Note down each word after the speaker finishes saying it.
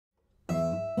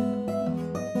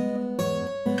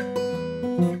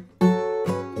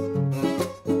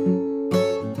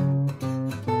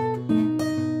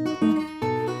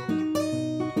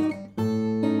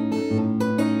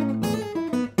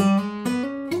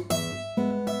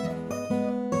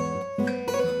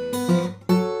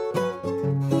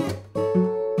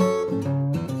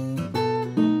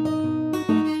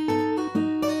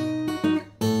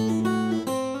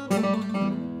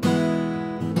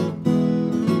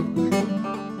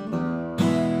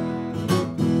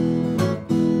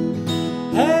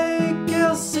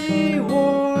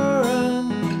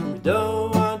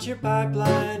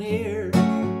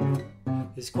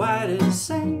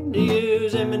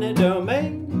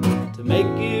to make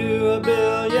you a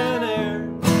billionaire.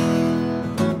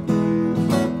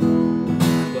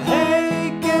 Well,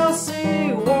 hey,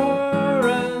 Kelcy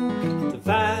Warren, to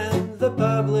find the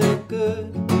public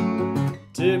good,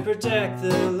 to protect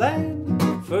the land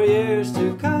for years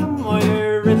to come, or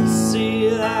your ritzy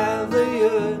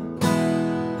livelihood.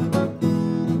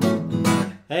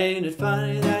 Ain't it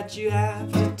funny that you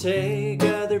have to take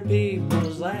other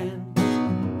people's land?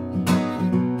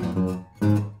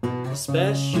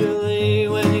 Especially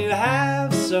when you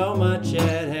have so much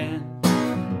at hand.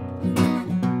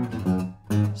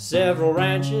 Several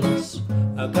ranches,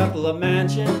 a couple of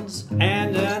mansions,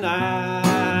 and an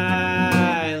island,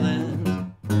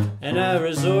 and a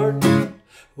resort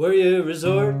where you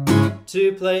resort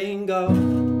to playing golf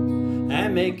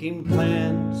and making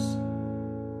plans.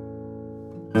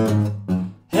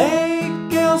 Hey,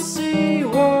 Kelcy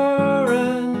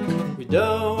Warren, we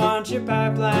don't want your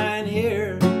pipeline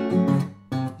here.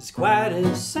 It's quite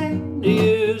insane to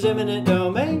use eminent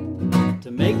domain to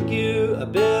make you a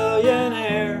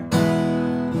billionaire.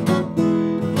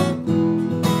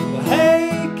 Well,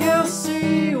 hey,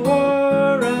 Kelcy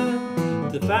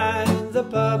Warren, to find the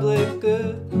public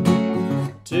good,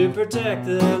 to protect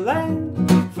the land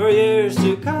for years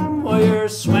to come, or your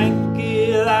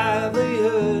swanky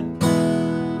livelihood.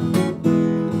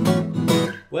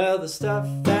 Well, the stuff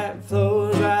that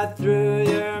flows right through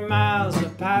your miles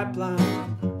of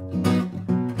pipeline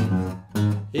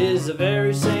is the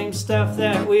very same stuff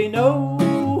that we know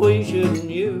we shouldn't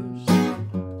use.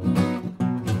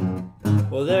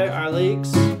 Well, there are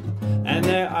leaks, and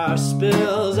there are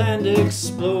spills and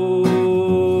explosions.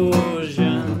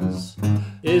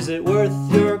 Is it worth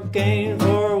your gain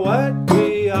for what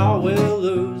we all will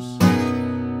lose?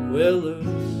 We'll lose.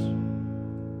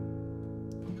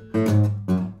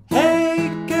 Hey,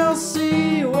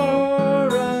 Kelcy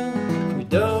Warren, we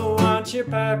don't want your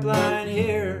pipeline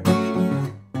here.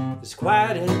 It's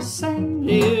quite insane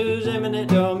to use eminent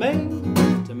domain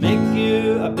to make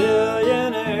you a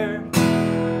billionaire.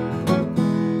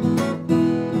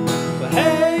 But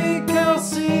hey,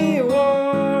 Kelcy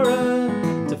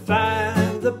Warren, to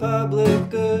find the public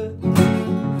good,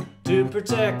 to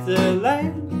protect the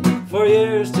land for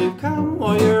years to come,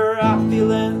 or your